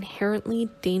thus inherently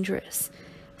dangerous,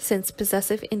 since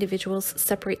possessive individuals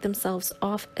separate themselves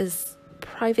off as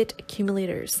private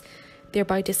accumulators,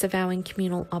 thereby disavowing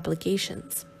communal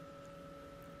obligations.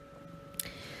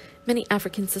 Many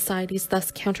African societies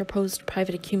thus counterposed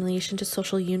private accumulation to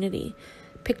social unity,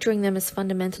 picturing them as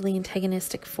fundamentally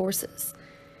antagonistic forces.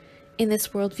 In this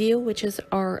worldview, witches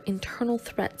are internal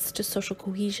threats to social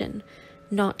cohesion,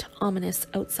 not ominous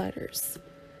outsiders.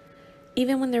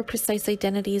 Even when their precise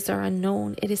identities are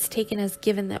unknown, it is taken as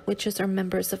given that witches are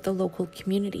members of the local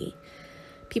community,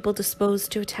 people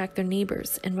disposed to attack their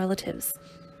neighbors and relatives.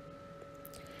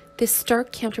 This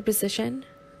stark counterposition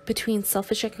between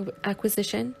selfish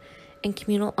acquisition and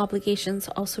communal obligations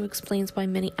also explains why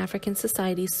many African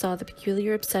societies saw the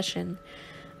peculiar obsession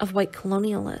of white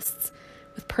colonialists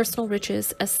with personal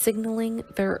riches as signaling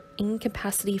their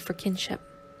incapacity for kinship.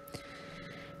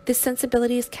 This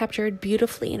sensibility is captured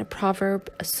beautifully in a proverb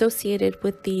associated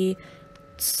with the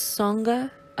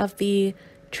Tsonga of the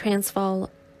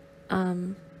Transvaal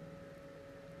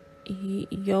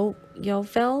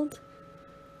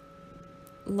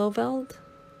Loveld.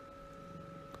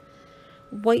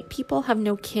 White people have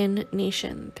no kin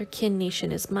nation. Their kin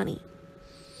nation is money.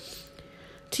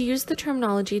 To use the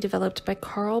terminology developed by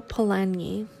Karl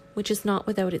Polanyi, which is not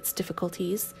without its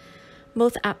difficulties,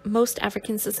 most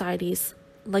African societies,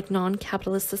 like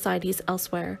non-capitalist societies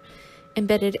elsewhere,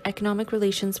 embedded economic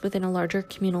relations within a larger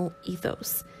communal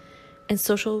ethos, and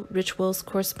social rituals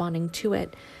corresponding to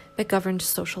it that governed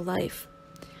social life.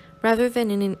 Rather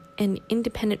than an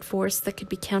independent force that could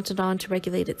be counted on to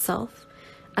regulate itself,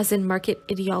 as in market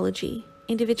ideology,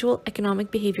 individual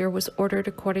economic behavior was ordered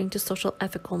according to social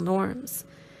ethical norms.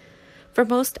 For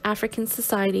most African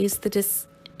societies, the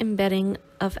disembedding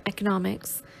of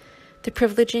economics, the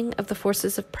privileging of the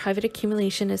forces of private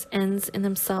accumulation as ends in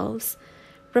themselves,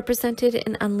 represented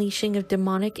an unleashing of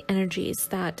demonic energies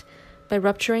that, by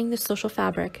rupturing the social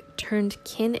fabric, turned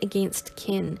kin against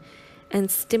kin and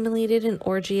stimulated an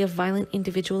orgy of violent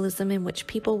individualism in which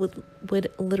people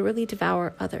would literally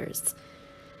devour others.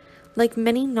 Like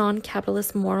many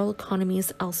non-capitalist moral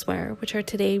economies elsewhere, which are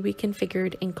today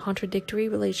reconfigured in contradictory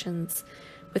relations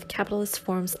with capitalist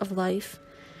forms of life,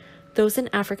 those in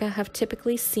Africa have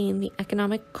typically seen the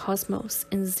economic cosmos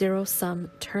in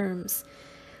zero-sum terms,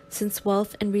 since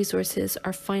wealth and resources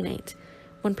are finite.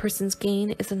 One person's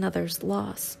gain is another's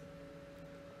loss.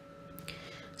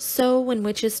 So, when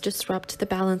witches disrupt the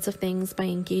balance of things by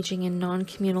engaging in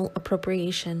non-communal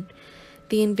appropriation,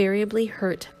 they invariably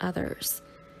hurt others.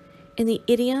 In the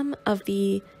idiom of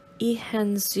the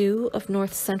Ihanzu of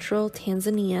north-central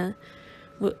Tanzania,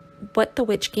 what the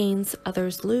witch gains,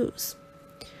 others lose.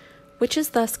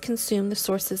 Witches thus consume the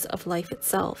sources of life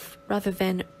itself, rather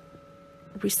than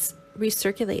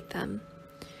recirculate them.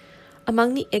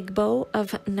 Among the Igbo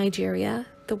of Nigeria,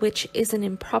 the witch is an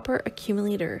improper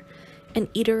accumulator, an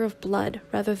eater of blood,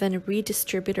 rather than a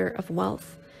redistributor of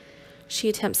wealth. She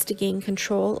attempts to gain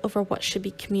control over what should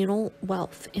be communal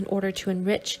wealth in order to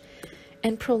enrich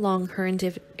and prolong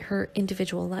her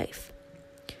individual life.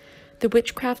 The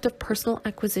witchcraft of personal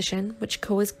acquisition, which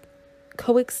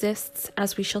coexists,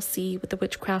 as we shall see, with the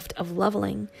witchcraft of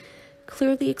leveling,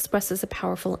 clearly expresses a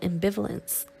powerful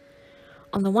ambivalence.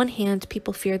 On the one hand,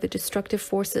 people fear the destructive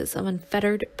forces of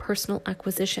unfettered personal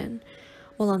acquisition,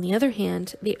 while on the other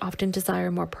hand, they often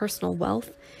desire more personal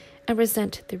wealth and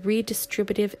resent the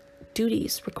redistributive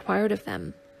duties required of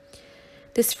them.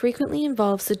 This frequently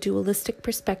involves a dualistic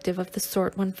perspective of the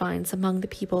sort one finds among the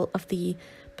people of the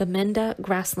Bamenda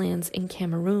grasslands in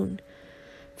Cameroon,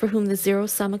 for whom the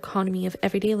zero-sum economy of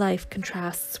everyday life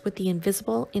contrasts with the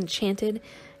invisible, enchanted,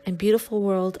 and beautiful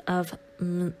world of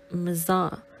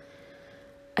Mza,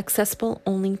 accessible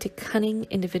only to cunning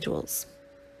individuals.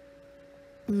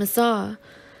 Mazah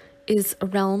is a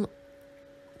realm,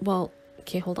 well,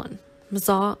 okay, hold on.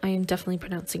 Mazah, I am definitely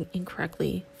pronouncing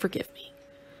incorrectly. Forgive me.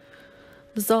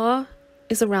 Mazah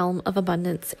is a realm of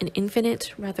abundance and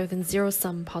infinite rather than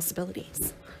zero-sum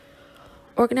possibilities.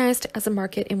 Organized as a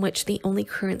market in which the only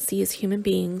currency is human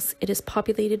beings, it is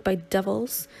populated by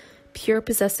devils, pure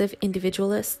possessive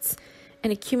individualists,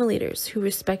 and accumulators who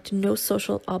respect no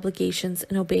social obligations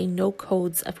and obey no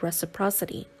codes of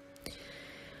reciprocity.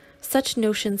 Such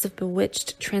notions of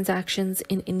bewitched transactions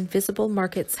in invisible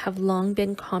markets have long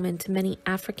been common to many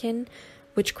African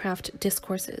witchcraft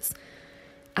discourses,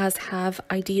 as have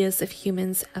ideas of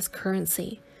humans as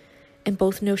currency, and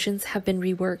both notions have been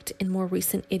reworked in more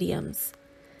recent idioms.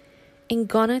 In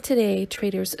Ghana today,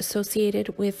 traders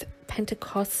associated with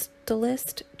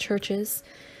Pentecostalist churches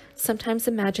sometimes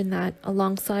imagine that,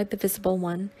 alongside the visible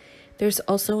one, there's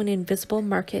also an invisible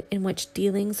market in which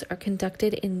dealings are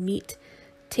conducted in meat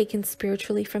taken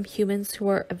spiritually from humans who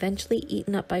are eventually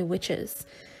eaten up by witches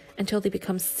until they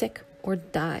become sick or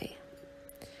die.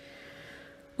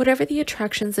 Whatever the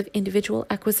attractions of individual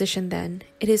acquisition, then,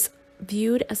 it is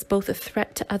viewed as both a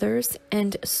threat to others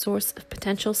and a source of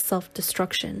potential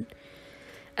self-destruction.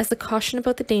 As a caution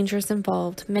about the dangers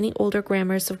involved, many older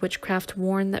grammars of witchcraft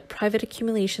warn that private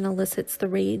accumulation elicits the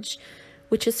rage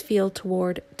witches feel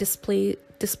toward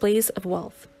displays of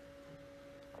wealth.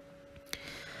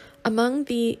 Among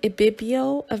the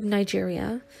Ibibio of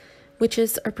Nigeria,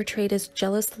 witches are portrayed as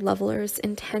jealous levelers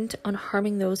intent on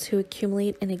harming those who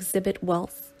accumulate and exhibit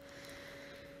wealth.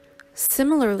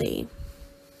 Similarly,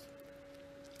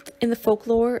 in the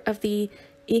folklore of the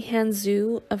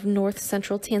Ihanzu of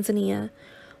north-central Tanzania,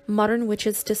 modern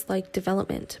witches dislike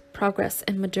development, progress,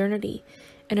 and modernity,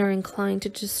 and are inclined to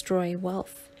destroy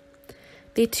wealth.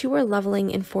 They too are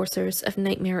leveling enforcers of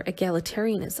nightmare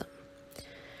egalitarianism.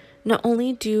 Not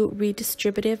only do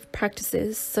redistributive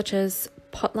practices such as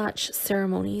potlatch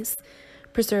ceremonies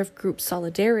preserve group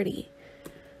solidarity,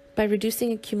 by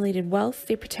reducing accumulated wealth,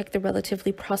 they protect the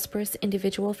relatively prosperous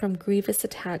individual from grievous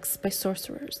attacks by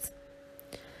sorcerers.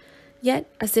 Yet,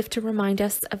 as if to remind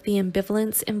us of the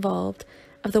ambivalence involved,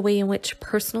 of the way in which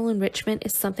personal enrichment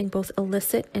is something both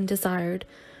illicit and desired,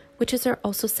 witches are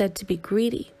also said to be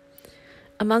greedy.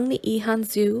 Among the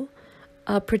Ihanzu,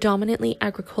 a predominantly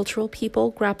agricultural people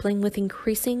grappling with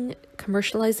increasing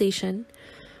commercialization,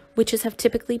 witches have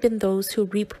typically been those who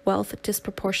reap wealth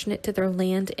disproportionate to their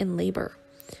land and labor.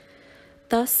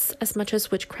 Thus, as much as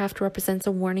witchcraft represents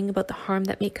a warning about the harm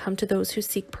that may come to those who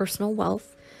seek personal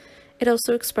wealth, it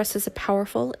also expresses a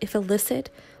powerful, if illicit,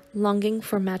 longing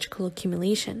for magical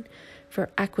accumulation, for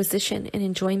acquisition and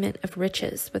enjoyment of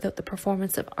riches without the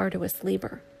performance of arduous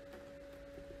labor.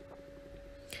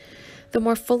 The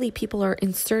more fully people are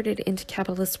inserted into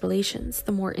capitalist relations,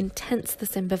 the more intense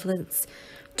this ambivalence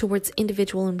towards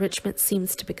individual enrichment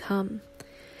seems to become.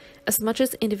 As much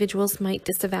as individuals might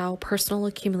disavow personal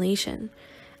accumulation,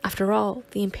 after all,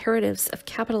 the imperatives of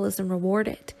capitalism reward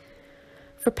it.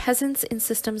 For peasants in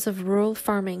systems of rural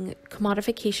farming,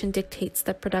 commodification dictates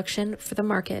that production for the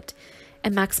market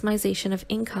and maximization of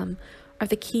income are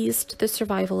the keys to the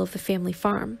survival of the family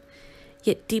farm.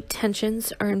 Yet deep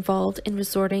tensions are involved in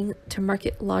resorting to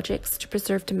market logics to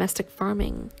preserve domestic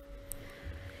farming.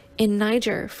 In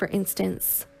Niger, for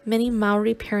instance, many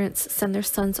Maori parents send their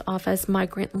sons off as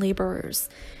migrant laborers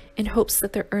in hopes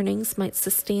that their earnings might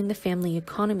sustain the family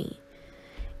economy.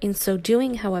 In so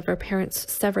doing, however,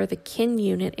 parents sever the kin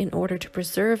unit in order to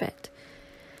preserve it.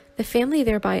 The family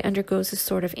thereby undergoes a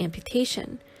sort of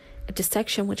amputation, a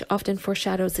dissection which often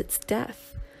foreshadows its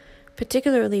death,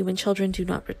 particularly when children do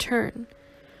not return.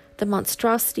 The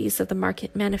monstrosities of the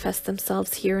market manifest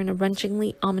themselves here in a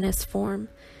wrenchingly ominous form.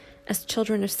 As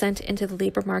children are sent into the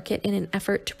labor market in an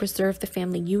effort to preserve the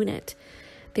family unit,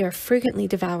 they are frequently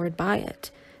devoured by it,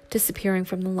 disappearing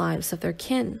from the lives of their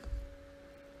kin.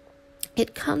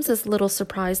 It comes as little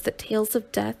surprise that tales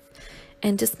of death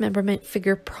and dismemberment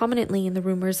figure prominently in the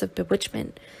rumors of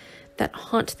bewitchment that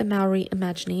haunt the Maori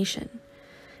imagination.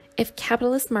 If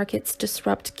capitalist markets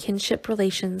disrupt kinship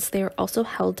relations, they are also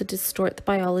held to distort the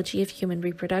biology of human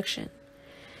reproduction.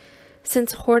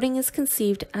 Since hoarding is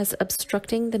conceived as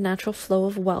obstructing the natural flow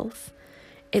of wealth,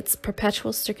 its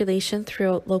perpetual circulation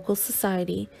throughout local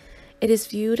society, it is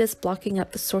viewed as blocking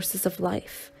up the sources of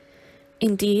life.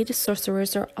 Indeed,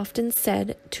 sorcerers are often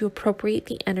said to appropriate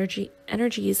the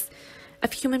energies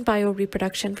of human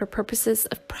bioreproduction for purposes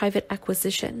of private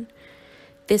acquisition.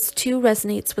 This too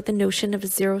resonates with the notion of a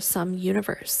zero-sum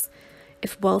universe.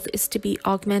 If wealth is to be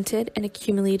augmented and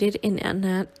accumulated in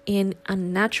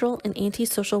unnatural and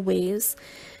antisocial ways,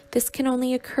 This can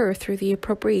only occur through the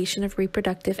appropriation of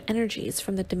reproductive energies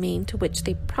from the domain to which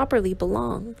they properly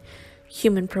belong,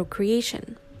 human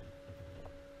procreation.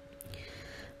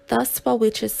 Thus, while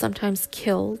witches sometimes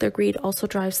kill, their greed also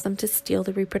drives them to steal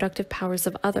the reproductive powers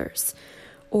of others,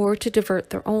 or to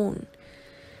divert their own.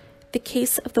 The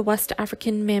case of the West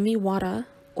African Mami Wata,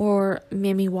 or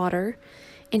Mami Water,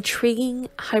 intriguing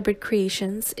hybrid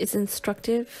creations, is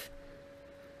instructive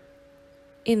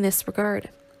in this regard.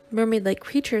 Mermaid-like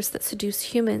creatures that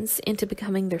seduce humans into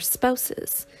becoming their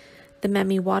spouses. The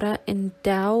Mami Wata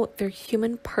endow their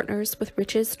human partners with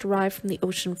riches derived from the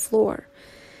ocean floor,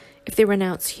 if they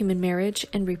renounce human marriage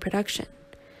and reproduction.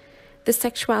 The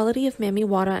sexuality of Mami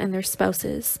Wata and their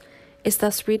spouses is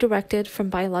thus redirected from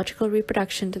biological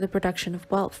reproduction to the production of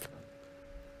wealth.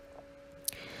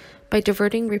 By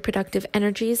diverting reproductive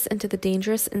energies into the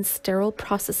dangerous and sterile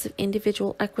process of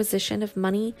individual acquisition of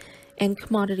money and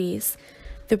commodities,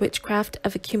 the witchcraft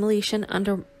of accumulation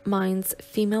undermines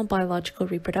female biological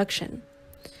reproduction.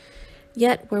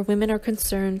 Yet, where women are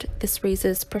concerned, this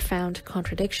raises profound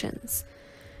contradictions.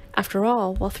 After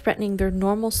all, while threatening their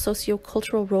normal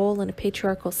socio-cultural role in a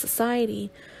patriarchal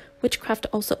society, witchcraft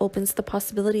also opens the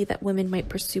possibility that women might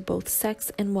pursue both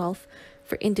sex and wealth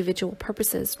for individual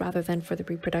purposes rather than for the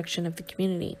reproduction of the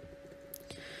community.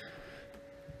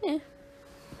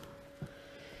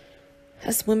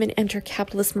 As women enter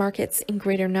capitalist markets in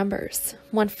greater numbers,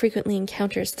 one frequently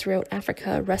encounters throughout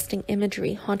Africa arresting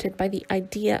imagery haunted by the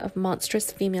idea of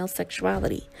monstrous female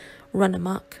sexuality run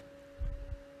amok.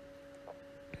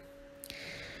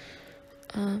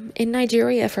 In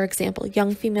Nigeria, for example,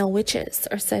 young female witches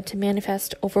are said to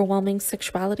manifest overwhelming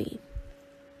sexuality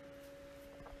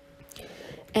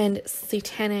and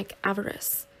satanic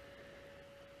avarice.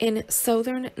 In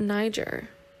southern Niger,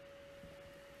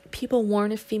 people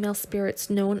warn of female spirits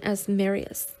known as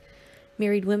Marias,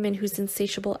 married women whose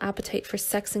insatiable appetite for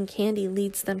sex and candy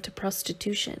leads them to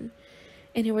prostitution,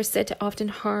 and who are said to often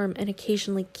harm and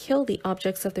occasionally kill the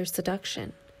objects of their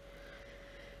seduction.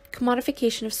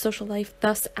 Commodification of social life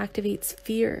thus activates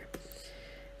fear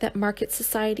that market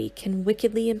society can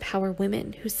wickedly empower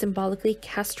women who symbolically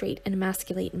castrate and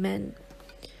emasculate men.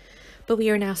 But we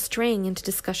are now straying into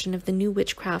discussion of the new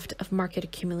witchcraft of market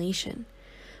accumulation.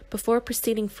 Before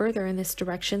proceeding further in this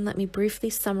direction, let me briefly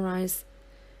summarize.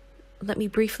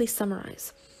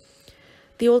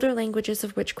 The older languages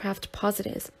of witchcraft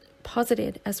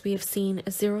posited, as we have seen,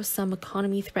 a zero-sum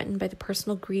economy threatened by the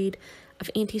personal greed of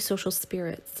antisocial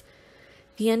spirits.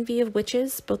 The envy of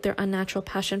witches, both their unnatural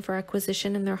passion for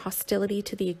acquisition and their hostility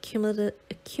to the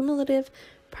accumulative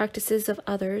practices of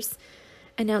others,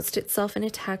 announced itself in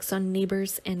attacks on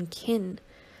neighbors and kin.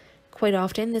 Quite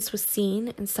often this was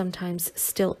seen, and sometimes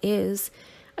still is,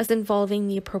 as involving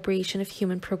the appropriation of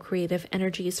human procreative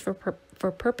energies for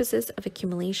purposes of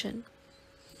accumulation.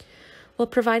 While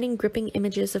providing gripping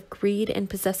images of greed and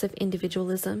possessive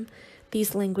individualism,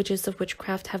 these languages of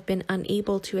witchcraft have been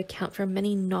unable to account for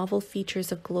many novel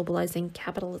features of globalizing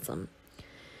capitalism.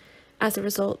 As a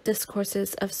result,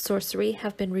 discourses of sorcery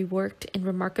have been reworked in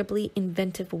remarkably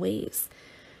inventive ways,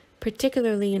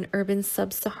 particularly in urban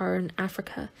sub-Saharan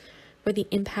Africa, where the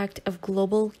impact of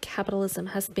global capitalism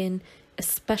has been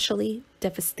especially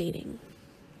devastating.